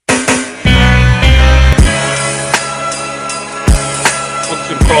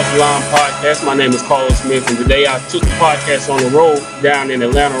Cross the Line podcast. My name is Carlos Smith, and today I took the podcast on the road down in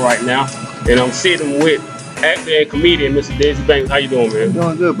Atlanta right now, and I'm sitting with actor and comedian Mr. Desi Banks. How you doing, man? I'm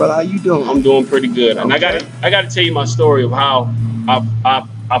doing good, brother. How you doing? I'm doing pretty good, and Okay. I got to tell you my story of how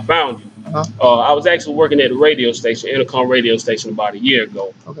I found you. Uh-huh. I was actually working at a radio station, Intercom radio station, about a year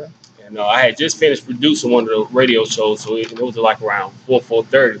ago. Okay. And I had just finished producing one of the radio shows, so it was like around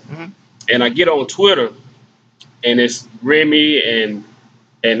 4:30. Mm-hmm. And I get on Twitter, and it's Remy and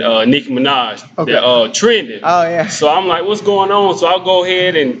Nicki Minaj. Okay. They're trending. Oh yeah. So I'm like, what's going on? So I'll go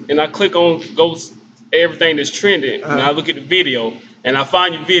ahead and I click on everything that's trending, and I look at the video, and I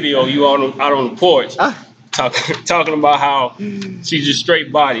find your video. You out on the porch. Talking about how she just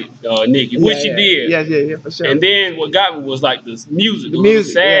straight bodied Nicki, which she did. Yeah, for sure. And then what got me was like this music,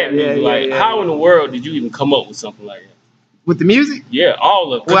 sad music. Yeah. How in the world did you even come up with something like that? With the music? Yeah,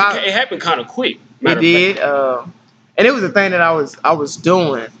 all of it. Well, it happened kind of quick. It did, and it was a thing that I was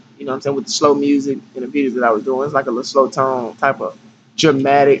doing. You know what I'm saying, with the slow music and the videos that I was doing. It's like a little slow tone type of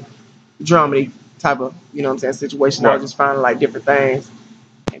dramatic, dramedy type of, you know what I'm saying, situation. Right. I was just finding like different things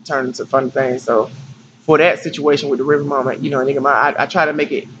and turning into funny things. So for that situation with the River Mama, you know, I try to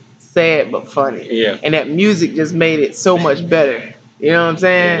make it sad but funny. Yeah. And that music just made it so much better. You know what I'm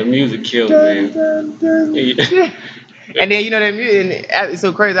saying? Yeah, the music killed, man. Yeah. And then, you know, that music, and it's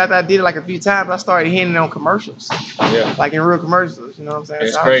so crazy. After I did it like a few times, I started hearing it on commercials. Yeah. Like in real commercials, you know what I'm saying?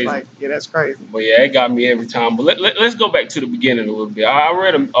 That's so crazy. I was like, yeah, that's crazy. But yeah, it got me every time. But let's go back to the beginning a little bit. I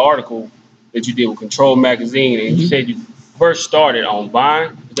read an article that you did with Control Magazine, and you said you first started on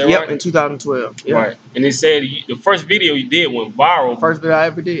Vine. Is that right? In 2012. Yep. Right. And it said the first video you did went viral. First video I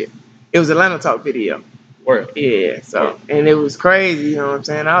ever did. It was Atlanta Talk video. Where? Yeah. So, and it was crazy, you know what I'm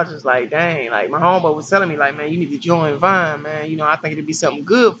saying? I was just like, dang. Like, my homeboy was telling me, like, man, you need to join Vine, man. You know, I think it'd be something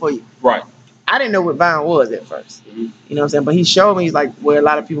good for you. Right. I didn't know what Vine was at first. Mm-hmm. You know what I'm saying? But he showed me, he's like, where a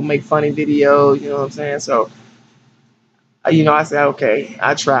lot of people make funny videos, you know what I'm saying? So, you know, I said, okay,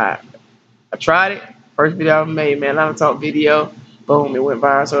 I tried it. First video I made, man, Atlanta Talk video. Boom, it went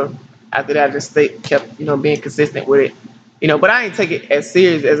viral. So after that, I just kept, you know, being consistent with it. You know, but I didn't take it as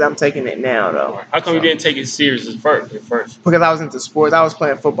serious as I'm taking it now, though. How come you didn't take it serious at first? Because I was into sports. I was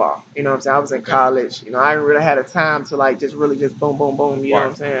playing football. You know what I'm saying? I was in college. You know, I didn't really have the time to, like, just really just boom, boom, boom. You know what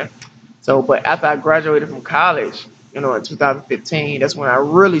I'm saying? So, but after I graduated from college, you know, in 2015, that's when I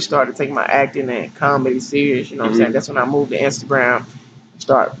really started taking my acting and comedy serious. You know what I'm saying? That's when I moved to Instagram,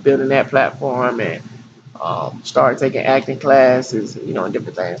 start building that platform, and started taking acting classes, you know, and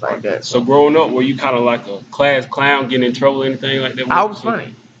different things like that. So growing up, were you kind of like a class clown, getting in trouble, anything like that? I was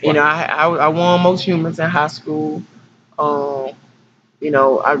funny. You know, I won most humans in high school. You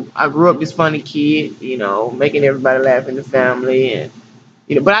know, I grew up this funny kid, you know, making everybody laugh in the family. And,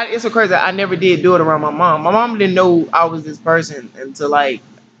 you know, but it's so crazy. I never did do it around my mom. My mom didn't know I was this person until like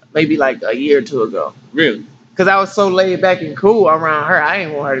maybe like a year or two ago. Really? Because I was so laid back and cool around her, I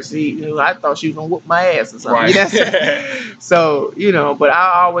didn't want her to see. You know, I thought she was gonna whoop my ass or something. Right. You know? So, you know, but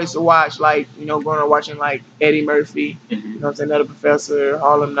I always watch, like, you know, growing up watching like Eddie Murphy, you know what I'm saying, Another Professor,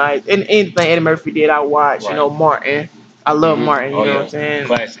 Harlem Nights, and anything Eddie Murphy did, I watch. You know, Martin. I love Martin. You know what I'm saying?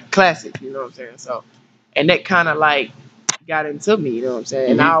 Classic. You know what I'm saying? So, and that kind of like got into me. You know what I'm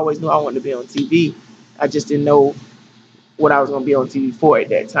saying? And I always knew I wanted to be on TV. I just didn't know what I was gonna be on TV for at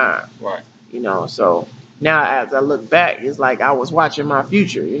that time. Right. You know, so. Now, as I look back, it's like I was watching my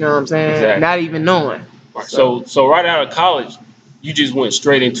future. You know what I'm saying? Exactly. Not even knowing. Right. So right out of college, you just went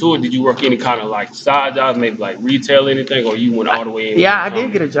straight into it. Did you work any kind of like side jobs, maybe like retail, anything, or you went all the way in? Yeah, I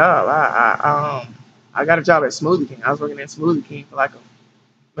did get a job. I got a job at Smoothie King. I was working at Smoothie King for like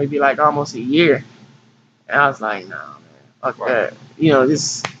maybe like almost a year, and I was like, nah, man, fuck that. You know,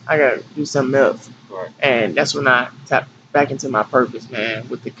 I gotta do something else. Right. And that's when I tapped back into my purpose, man,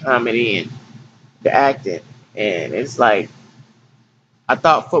 with the comedy and the acting. And it's like I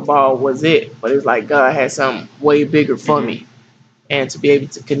thought football was it, but it's like God had something way bigger for me. And to be able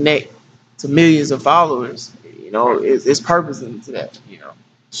to connect to millions of followers, you know, it's purpose into that, you know.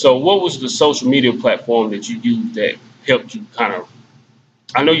 So what was the social media platform that you used that helped you kind of,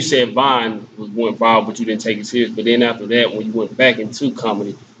 I know you said Vine went viral, but you didn't take it serious, but then after that, when you went back into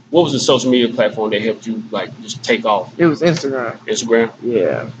comedy, what was the social media platform that helped you like just take off? It was Instagram.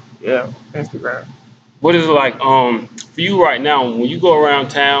 Instagram? Yeah, Instagram. What is it like for you right now when you go around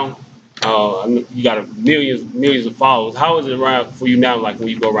town? You got millions of followers. How is it around for you now? Like when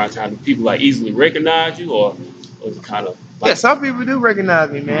you go around town, do people like easily recognize you, or is it kind of? Like, yeah, some people do recognize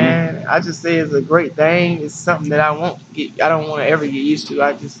me, man. I just say it's a great thing. It's something that I don't want to ever get used to.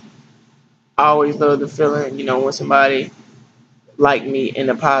 I always love the feeling, you know, when somebody like me in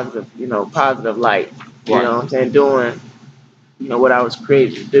a positive light. You know what I'm saying? what I was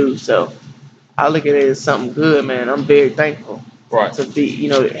created to do. So I look at it as something good, man. I'm very thankful Right. to be,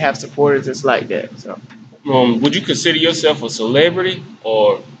 to have supporters just like that. So, would you consider yourself a celebrity,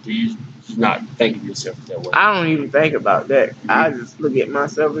 or do you not think of yourself that way? I don't even think about that. Mm-hmm. I just look at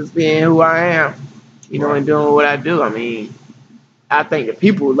myself as being who I am, and doing what I do. I mean, I think that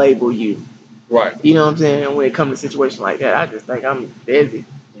people label you. Right. You know what I'm saying? When it comes to situations like that, I just think I'm busy.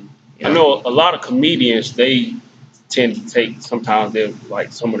 I know a lot of comedians, they tend to take sometimes their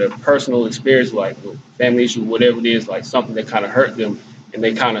like some of their personal experience, like family issue, whatever it is, like something that kind of hurt them, and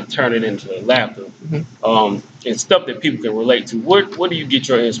they kind of turn it into laughter, and stuff that people can relate to. What do you get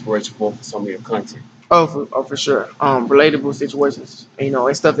your inspiration for some of your content? For sure. Relatable situations.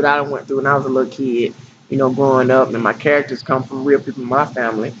 It's stuff that I went through when I was a little kid. Growing up, and my characters come from real people in my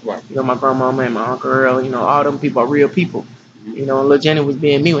family. Right. My grandmama and my Uncle Earl. All them people are real people. And Lil Jenny was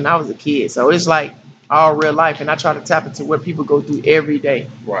being me when I was a kid. So it's like all real life, and I try to tap into what people go through every day.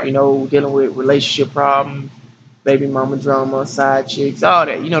 Right. Dealing with relationship problems, baby mama drama, side chicks, all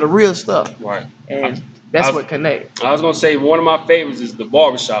that. The real stuff. Right. And that's what connects. I was gonna say one of my favorites is the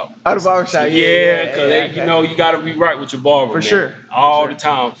barbershop. Oh, the barbershop, because you got to be right with your barber. For sure. All the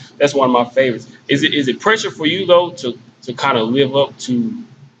time. That's one of my favorites. Is it pressure for you though to kind of live up to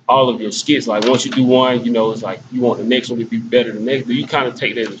all of your skits? Like once you do one, it's like you want the next one to be better than the next. Do you kind of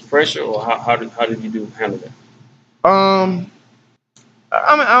take that as pressure, or how did you handle that? I'm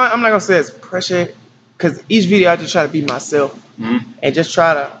not gonna say it's pressure, because each video I just try to be myself, and just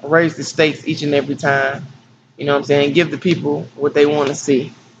try to raise the stakes each and every time. You know what I'm saying? Give the people what they want to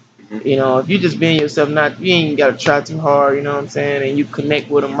see. If you just being yourself, you ain't gotta try too hard. You know what I'm saying? And you connect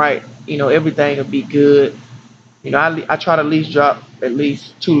with them right. Everything will be good. I try to at least drop at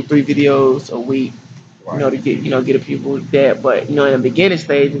least 2 to 3 videos a week. To get get the people that. But in the beginning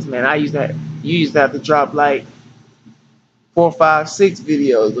stages, man, you used to have to drop like 4, 5, 6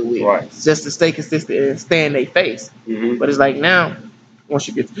 videos a week, just to stay consistent and stay in their face. But it's like now, once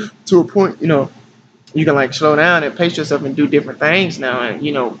you get to a point, you can like slow down and pace yourself and do different things now,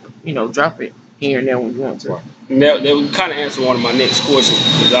 and drop it here and there when you want to. Now, that would kind of answer one of my next questions,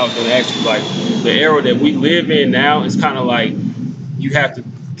 because I was going to ask you, like, the era that we live in now is kind of like you have to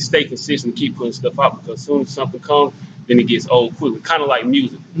stay consistent and keep putting stuff out, because as soon as something comes, then it gets old quickly. Kind of like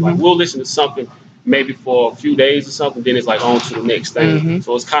music. Like we'll listen to something maybe for a few days or something, then it's like on to the next thing.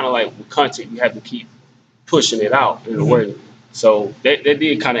 So it's kind of like with content, you have to keep pushing it out in a way. So that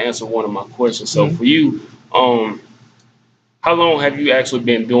did kind of answer one of my questions. So for you, how long have you actually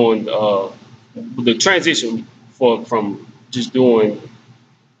been doing the transition from just going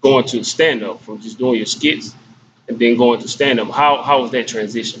to stand up, from just doing your skits and then going to stand up? How was that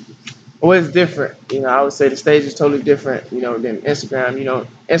transition? Well, it's different. I would say the stage is totally different, than Instagram.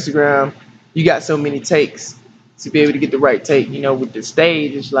 Instagram, you got so many takes to be able to get the right take. With the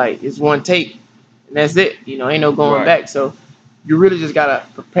stage, it's like it's one take and that's it. Ain't no going back. So you really just gotta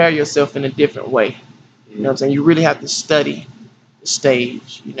prepare yourself in a different way. You know what I'm saying? You really have to study the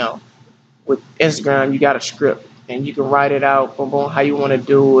stage. With Instagram, you got a script and you can write it out, boom, boom, how you want to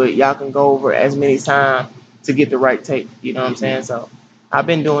do it. Y'all can go over as many times to get the right take. You know what I'm saying? So I've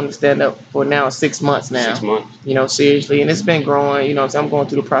been doing the stand up for now 6 months now. 6 months. Seriously, and it's been growing. So I'm going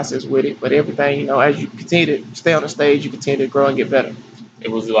through the process with it. But everything, as you continue to stay on the stage, you continue to grow and get better. It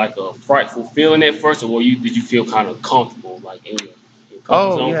was like a frightful feeling at first, or did you feel kind of comfortable, like in your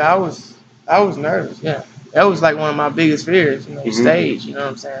comfort zone? Yeah, I was nervous. Yeah, that was like one of my biggest fears. Stage. You know what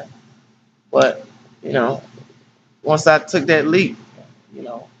I'm saying? But once I took that leap,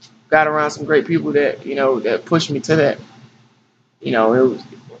 got around some great people that that pushed me to that.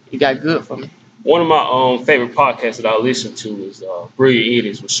 It got good for me. One of my favorite podcasts that I listen to is Brilliant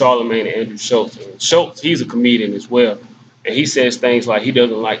Idiots with Charlamagne and Andrew Schultz. And Schultz, he's a comedian as well. And he says things like he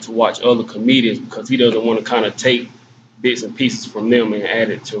doesn't like to watch other comedians because he doesn't want to kind of take bits and pieces from them and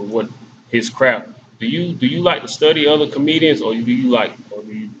add it to what his craft. Do you like to study other comedians, or do you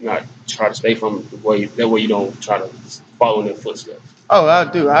not try to stay from that way you don't try to follow in their footsteps? Oh,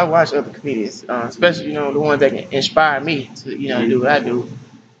 I do. I watch other comedians, especially the ones that can inspire me to do what I do.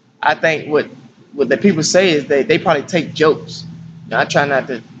 I think what the people say is they probably take jokes. I try not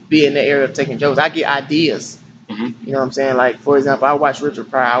to be in the area of taking jokes. I get ideas. You know what I'm saying? Like, for example, I watch Richard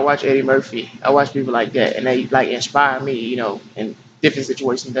Pryor, I watch Eddie Murphy, I watch people like that, and they like inspire me, in different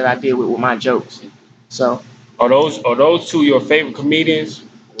situations that I deal with my jokes. So, are those two your favorite comedians?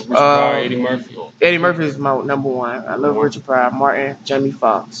 Richard Pryor, Eddie Murphy? Eddie Murphy is my number one. I love Richard Pryor, Martin, Jamie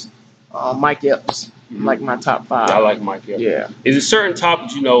Foxx, Mike Epps, like my top 5. I like Mike Epps. Yeah. Is it certain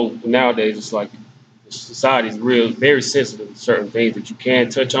topics nowadays? It's like society is very sensitive to certain things that you can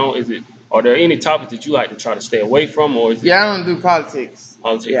touch on. Is it Are there any topics that you like to try to stay away from, or is I don't do politics.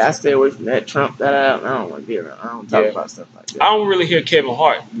 Politics. Yeah, I stay away from that Trump. I don't want to be around. I don't talk about stuff like that. I don't really hear Kevin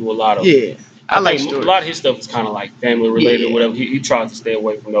Hart do a lot of. Yeah, I like think a lot of his stuff is kind of like family related or whatever. He tries to stay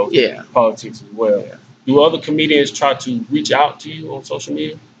away from those politics as well. Yeah. Do other comedians try to reach out to you on social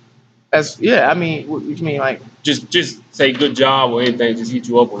media? I mean, what you mean, like just say good job or anything, just hit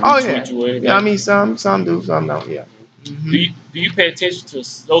you up or retweet you or anything? Yeah, I mean some do, some don't. Yeah. Mm-hmm. Do you pay attention to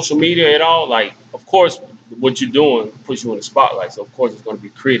social media at all? Like, of course, what you're doing puts you in the spotlight, so of course it's going to be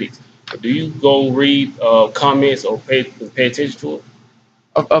critics. But do you go read comments or pay attention to it?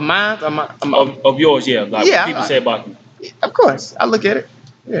 Of mine? Of yours, yeah. Like what people say about you. Of course, I look at it.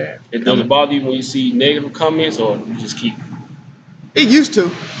 Yeah. It doesn't bother you when you see negative comments, or you just keep. It used to,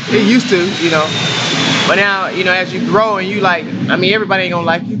 you know. But now, you know, as you grow and you like, I mean, everybody ain't gonna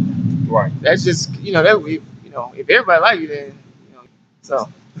like you. Right. That's just, you know, if everybody like you, then, you know. So.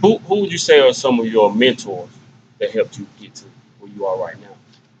 Who would you say are some of your mentors that helped you get to where you are right now?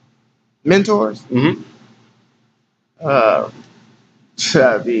 Mentors? Mm-hmm.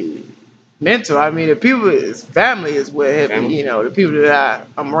 The mentor. I mean, the people, his family is what helped me. You know, the people that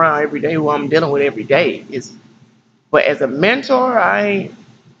I'm around every day, who I'm dealing with every day is. But as a mentor, I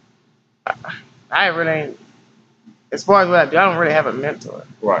really ain't. As far as what I do, I don't really have a mentor.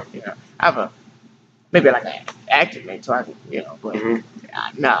 Right. You know, I have maybe like an active mentor. You know, but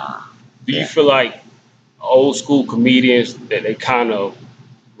nah. Do you feel like old school comedians that they kind of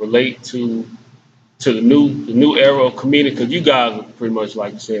relate to the new era of comedian? Because you guys are pretty much,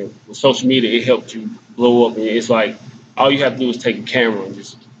 like you said, with social media, it helped you blow up, and it's like all you have to do is take a camera and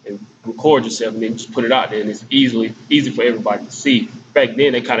just record yourself and then just put it out there, and it's easy for everybody to see. Back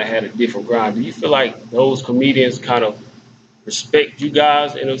then, they kind of had a different grind. Do you feel like those comedians kind of respect you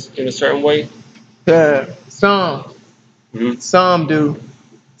guys in a certain way? Some do.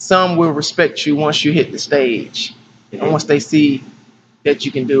 Some will respect you once you hit the stage, and once they see that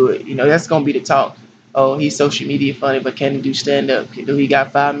you can do it. You know, that's gonna be the talk. Oh, he's social media funny, but can he do stand up? Do he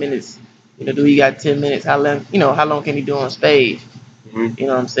got 5 minutes? You know, do he got 10 minutes? How long can he do on stage? You know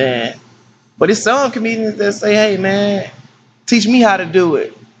what I'm saying? But it's some comedians that say, hey, man, teach me how to do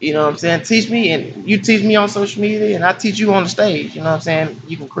it. You know what I'm saying? Teach me, and you teach me on social media, and I teach you on the stage. You know what I'm saying?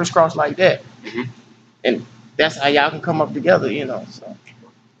 You can crisscross like that. And that's how y'all can come up together, you know.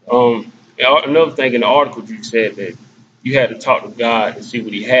 So. Another thing in the article, you said that you had to talk to God to see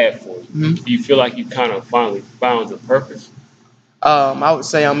what he had for you. Do you feel like you kind of finally found your purpose? I would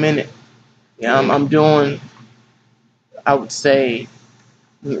say I'm in it. Yeah, I'm doing, I would say,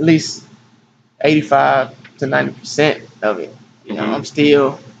 at least 85 to 90% of it. You know, I'm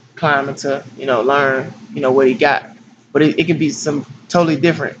still climbing to, you know, learn, you know, what he got. But it can be some totally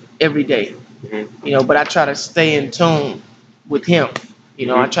different every day. You know, but I try to stay in tune with him. You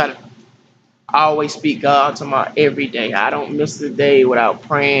know, I always speak God to my every day. I don't miss a day without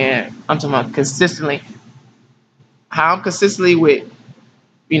praying. I'm talking about consistently. How I'm consistently with,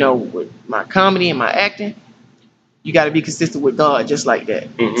 you know, with my comedy and my acting. You got to be consistent with God just like that.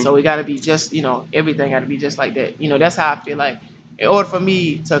 So it got to be just, you know, everything got to be just like that. You know, that's how I feel like in order for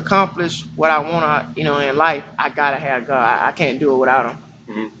me to accomplish what I want, you know, in life, I got to have God. I can't do it without him.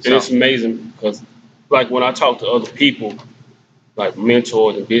 And it's amazing because, like, when I talk to other people, like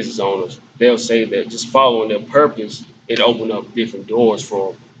mentors and business owners, they'll say that just following their purpose, it opened up different doors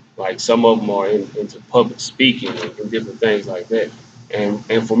for, like, some of them are into public speaking and different things like that.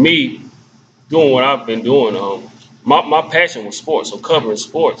 And for me, doing what I've been doing, my passion was sports, so covering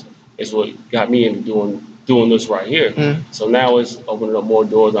sports is what got me into doing this right here. So now it's opening up more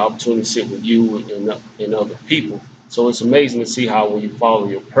doors, the opportunity to sit with you and other people. So it's amazing to see how when you follow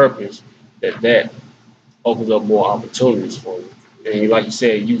your purpose, that opens up more opportunities for you. And like you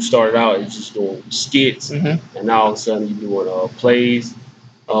said, you started out as just doing skits, and now all of a sudden you're doing plays.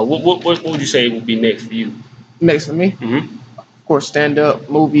 What would you say would be next for you? Next for me? Of course, stand-up,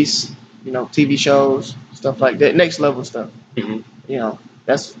 movies, you know, TV shows, stuff like that. Next level stuff. You know,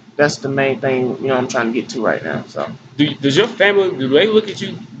 that's the main thing, you know, I'm trying to get to right now. So, does your family, do they look at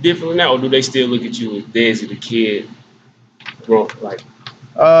you differently now, or do they still look at you as Desi the kid? Bro, like,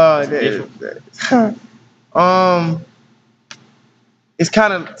 it's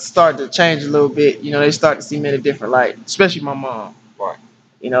kind of started to change a little bit. You know, they start to see me in a different light, especially my mom. Right.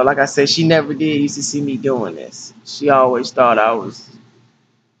 You know, like I said, she never did used to see me doing this. She always thought I was,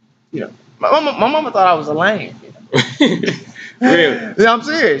 you know, my mama thought I was a lame. You know? Really? Yeah, I'm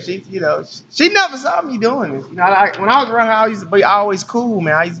serious. She never saw me doing this. You know, when I was around her, I used to be always cool,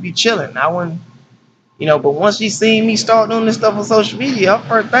 man. I used to be chilling. I wouldn't, You know, but once she seen me start doing this stuff on social media,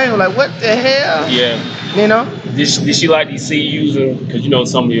 her first thing was like, "What the hell?" Yeah. You know. Did she like to see you using? Because you know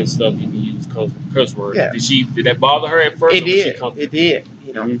some of your stuff you can use curse words. Yeah. Did that bother her at first? It did. It did.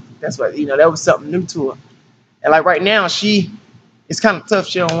 You know, that's what that was something new to her. And like right now, it's kind of tough.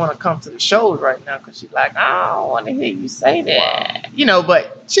 She don't want to come to the shows right now because she's like, I don't want to hear you say that. You know,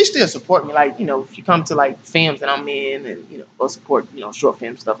 but she still support me. Like, you know, if she come to like films that I'm in and, you know, go support, you know, short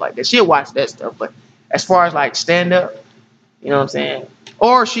film stuff like that. She'll watch that stuff. But as far as like stand up, you know what I'm saying?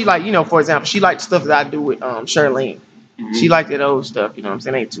 Or she like, you know, for example, she like the stuff that I do with Charlene. She like that old stuff, you know what I'm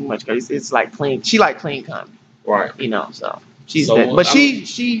saying? Ain't too much because it's like clean. She like clean comedy. Right. You know, so she's that. But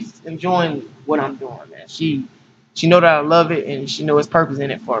she's enjoying what I'm doing, man. She know that I love it, and she know it's purpose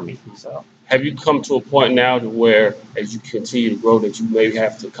in it for me. So, have you come to a point now to where, as you continue to grow, that you may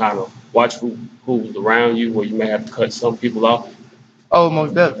have to kind of watch who's around you, where you may have to cut some people off? Oh,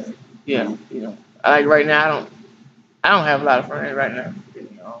 most definitely. Yeah, you know, like right now, I don't have a lot of friends right now, you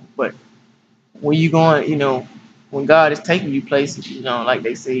know. But when you going, you know, when God is taking you places, you know, like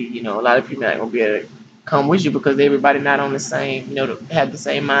they say, you know, a lot of people not gonna be able to come with you because everybody not on the same, you know, have the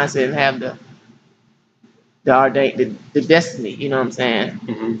same mindset and have the destiny, you know what I'm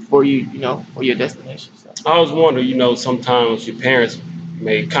saying, for you, you know, for your destination. So. I was wondering, you know, sometimes your parents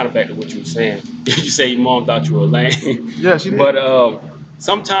may kind of back to what you were saying. You say your mom thought you were lame. Yeah, she did. But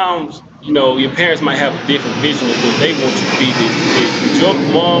sometimes, you know, your parents might have a different vision of what they want you to be. Did your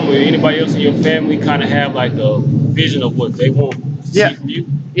mom or anybody else in your family kind of have like a vision of what they want to see from you?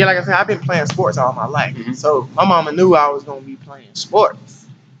 Yeah, like I said, I've been playing sports all my life. So my mama knew I was going to be playing sports.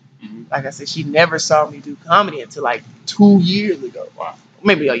 Like I said, she never saw me do comedy until like 2 years ago. Wow.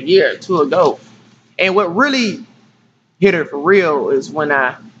 Maybe a year or two ago. And what really hit her for real is when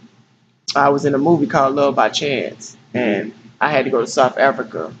I was in a movie called Love by Chance. And I had to go to South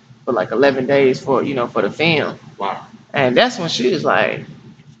Africa for like 11 days for the film. Wow. And that's when she was like,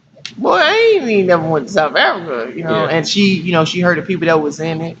 boy, I ain't even never went to South Africa, you know. Yeah. And she heard the people that was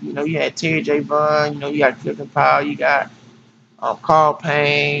in it. You know, you had Terry J. Vaughn, you know, you got Clifton Powell, you got Carl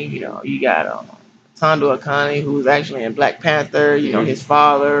Payne, you know, you got Tondo Akane, who was actually in Black Panther, you know, his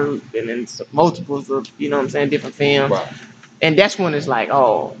father, and then multiples of, you know what I'm saying, different films. Right. And that's when it's like,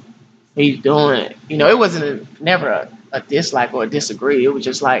 oh, he's doing it. You know, it wasn't never a dislike or a disagree. It was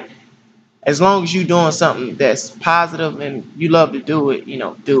just like, as long as you're doing something that's positive and you love to do it, you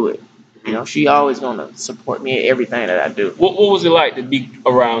know, do it. You know, she always gonna support me in everything that I do. What was it like to be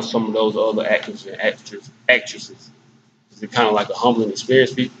around some of those other actors and actresses? Is it kind of like a humbling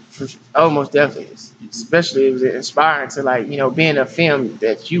experience for you? Oh, most definitely. Especially it was inspiring to, like, you know, being a film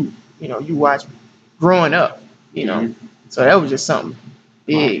that you watch growing up, you know. So that was just something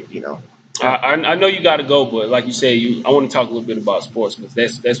big, you know. I know you got to go, but like you said, I want to talk a little bit about sports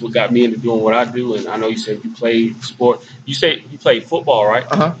because that's what got me into doing what I do. And I know you said you played sport. You said you played football, right?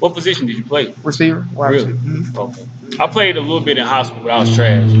 Uh-huh. What position did you play? Receiver. Really? Okay. I played a little bit in high school, but I was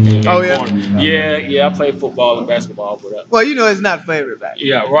trash. Oh, yeah? Yeah, I played football and basketball. But well, you know, it's not for everybody.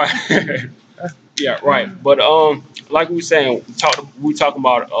 Yeah, right. Yeah, right. But like we were saying, we talking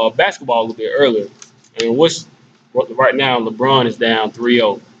about basketball a little bit earlier. And right now, LeBron is down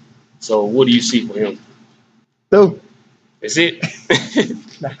 3-0. So what do you see for him? Who? That's it.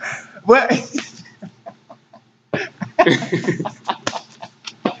 What?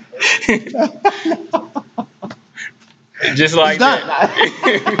 Just like that.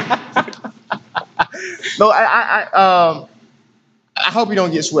 No, I hope you don't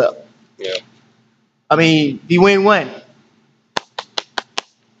get swept. Yeah. I mean, he win one.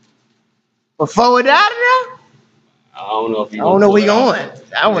 But forward out of there, I don't know if I don't know where he going.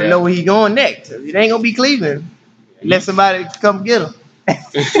 I want to know where he going next. It ain't gonna be Cleveland. Let somebody come get him.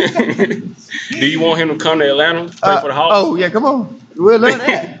 Do you want him to come to Atlanta play for the Hawks? Oh yeah, come on. We'll love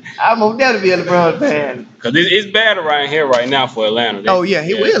that. I'm gonna definitely be a LeBron fan. Cause it's bad around here right now for Atlanta.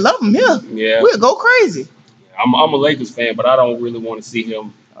 We'll love him here. Yeah, we'll go crazy. I'm a Lakers fan, but I don't really want to see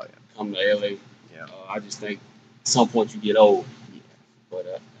him come to LA. Yeah. I just think at some point you get old. Yeah.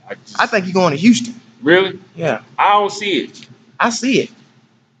 But I think you're going to Houston. Really? Yeah. I don't see it. I see it.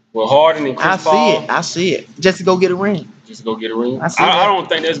 Well, Harden and Chris Paul. I see it. Just to go get a ring. Just to go get a ring? I don't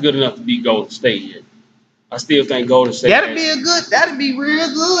think that's good enough to beat Golden State yet. I still think Golden State. That'd be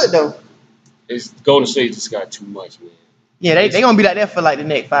real good though. Golden State just got too much, man. Yeah, they gonna be like that for like the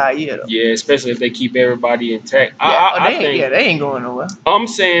next 5 years though. Yeah, especially if they keep everybody intact. They ain't going nowhere. I'm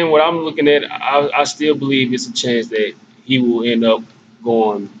saying what I'm looking at, I still believe it's a chance that he will end up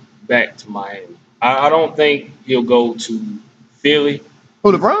going back to Miami. I don't think he'll go to Philly.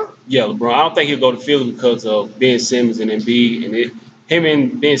 Who, LeBron? Yeah, LeBron. I don't think he'll go to Philly because of Ben Simmons and Embiid, and him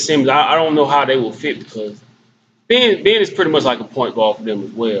and Ben Simmons, I don't know how they will fit because Ben is pretty much like a point guard for them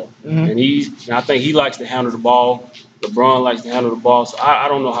as well. And I think he likes to handle the ball. LeBron likes to handle the ball. So I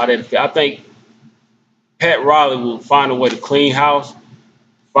don't know how that fit. I think Pat Riley will find a way to clean house,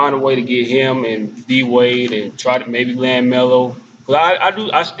 find a way to get him and D Wade and try to maybe land Melo. Because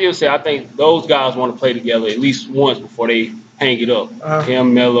I still say I think those guys want to play together at least once before they hang it up.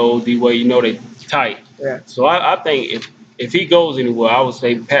 Him, Melo, D Wade, they tight. Yeah. So I think if he goes anywhere, I would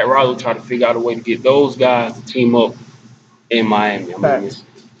say Pat Riley will try to figure out a way to get those guys to team up in Miami. I mean,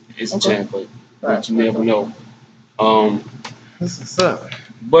 it's a chance, but you never know. This is up.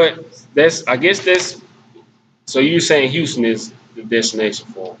 But I guess that's. So you're saying Houston is the destination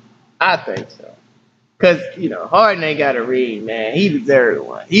for him? I think so. Cause Harden ain't got a ring, man. He deserved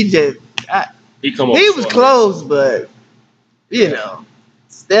one. He was close, but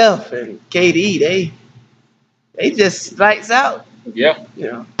Steph and KD, they just lights out. Yeah.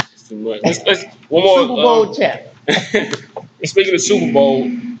 It's too much. Let's one more Super Bowl champ. Speaking of Super Bowl,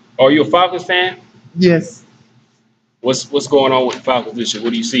 are you a Falcons fan? Yes. What's going on with the Falcons this year?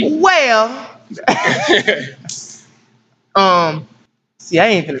 What do you see? Well, see, I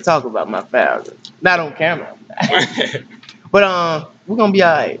ain't finna talk about my Falcons. Not on camera. But we're gonna be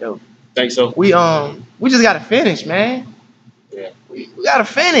all right though. Think so? We just gotta finish, man. Yeah. We gotta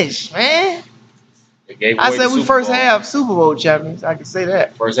finish, man. I said we first half Super Bowl champions. I can say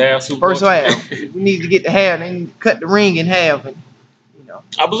that. First half Super Bowl. First half. We need to get the half. They need to cut the ring in half and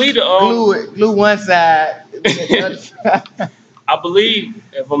I believe glue one side. I believe,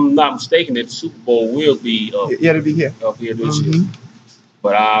 if I'm not mistaken, that the Super Bowl will be up to be here. Up here this year.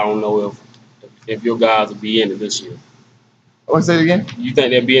 But I don't know if your guys will be in it this year. What's that again? You think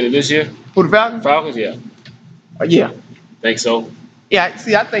they'll be in it this year? Who, the Falcons? Falcons, yeah. Yeah. Think so? Yeah, last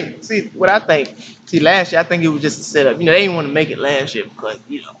year, I think it was just a setup. They didn't want to make it last year because,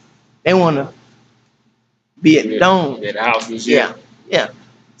 they want to be at the Dome. At the house this year. Yeah.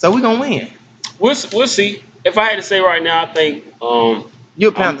 So we're going to win. We'll see. If I had to say right now, I think...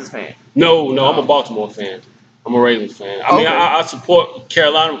 You're a Panthers fan? No, I'm a Baltimore fan. I'm a Ravens fan. I mean, I support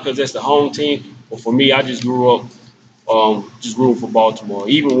Carolina because that's the home team. But for me, I just grew up just rooting for Baltimore.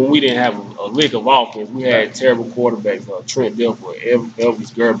 Even when we didn't have a lick of offense, we had terrible quarterbacks, Trent Dilfer,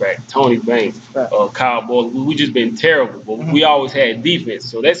 Elvis Gerback, Tony Banks, Kyle Boyle. We just been terrible, but we always had defense.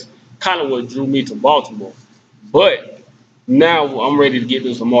 So that's kind of what drew me to Baltimore. But now I'm ready to get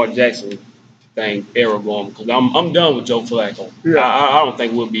this Lamar Jackson thing era going because I'm done with Joe Flacco. Yeah. I don't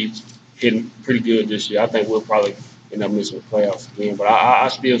think we'll be hitting pretty good this year. I think we'll probably end up missing the playoffs again. But I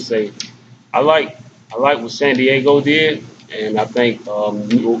still say I like what San Diego did, and I think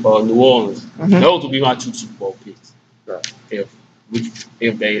New Orleans. Those would be my 2 Super Bowl picks. Right. If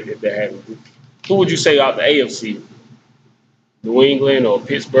they have it. Who would you say out the AFC? New England or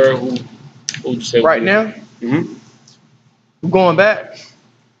Pittsburgh? Who would you say? Right now? Going back.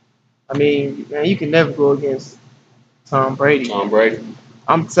 I mean, man, you can never go against Tom Brady. Tom Brady.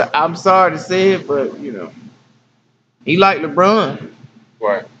 I'm sorry to say it, but he like LeBron.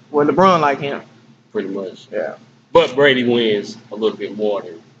 Right. Well, LeBron like him. Pretty much. Yeah. But Brady wins a little bit more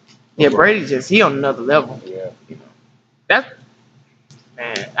than. Yeah, Brady he on another level. Yeah.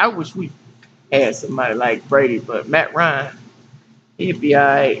 Man, I wish we had somebody like Brady, but Matt Ryan, he'd be all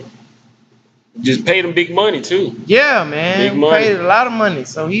right. Just paid him big money too. Yeah, man. Big money. Paid a lot of money,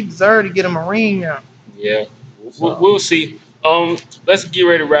 so he deserved to get him a ring now. Yeah. We'll see. Let's get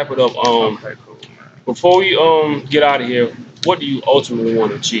ready to wrap it up. Okay, cool, man. Before we get out of here, what do you ultimately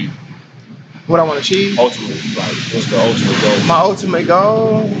want to achieve? What I want to achieve? Ultimately, like, what's the ultimate goal? My ultimate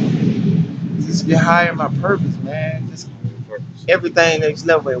goal is just get higher in my purpose, man. Just everything next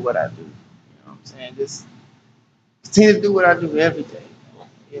level at what I do. You know what I'm saying? Just continue to do what I do every day.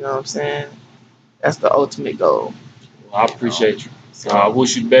 You know what I'm saying? That's the ultimate goal. Well, I appreciate you. I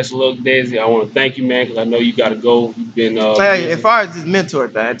wish you the best of luck, Desi. I want to thank you, man, because I know you got to go. You've been. As far as this mentor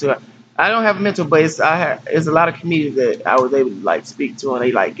thing, I don't have a mentor, but it's a lot of comedians that I was able to speak to, and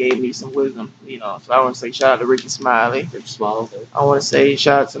they gave me some wisdom, So I want to say shout out to Ricky Smiley. Okay. I want to say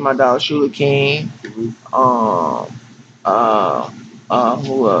shout out to my dog Shula King. Who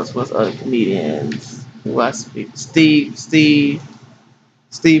else? What's other comedians? Who I speak? Steve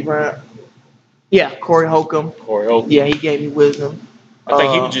Brown. Yeah, Corey Holcomb. Yeah, he gave me wisdom. I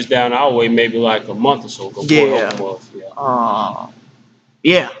think he was just down our way maybe like a month or so ago.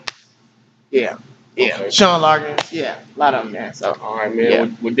 Yeah. Okay. Sean Larkin. Yeah, a lot of them, man. So, all right, man. Yeah.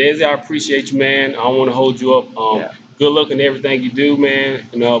 Well, Desi, I appreciate you, man. I don't want to hold you up. Good luck in everything you do, man.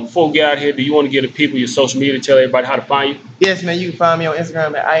 And before we get out of here, do you want to give the people your social media, tell everybody how to find you? Yes, man. You can find me on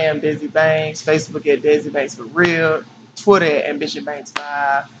Instagram at I am Desi Banks, Facebook at Desi Banks for real, Twitter at Ambition Banks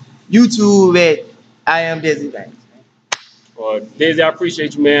 5, YouTube at I am Desi Banks. Desi, I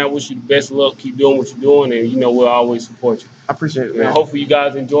appreciate you, man. I wish you the best of luck. Keep doing what you're doing, and we'll always support you. I appreciate it, man. And hopefully you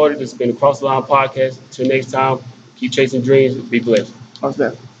guys enjoyed it. This has been the Cross the Line Podcast. Until next time, keep chasing dreams. Be blessed. Most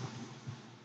definitely.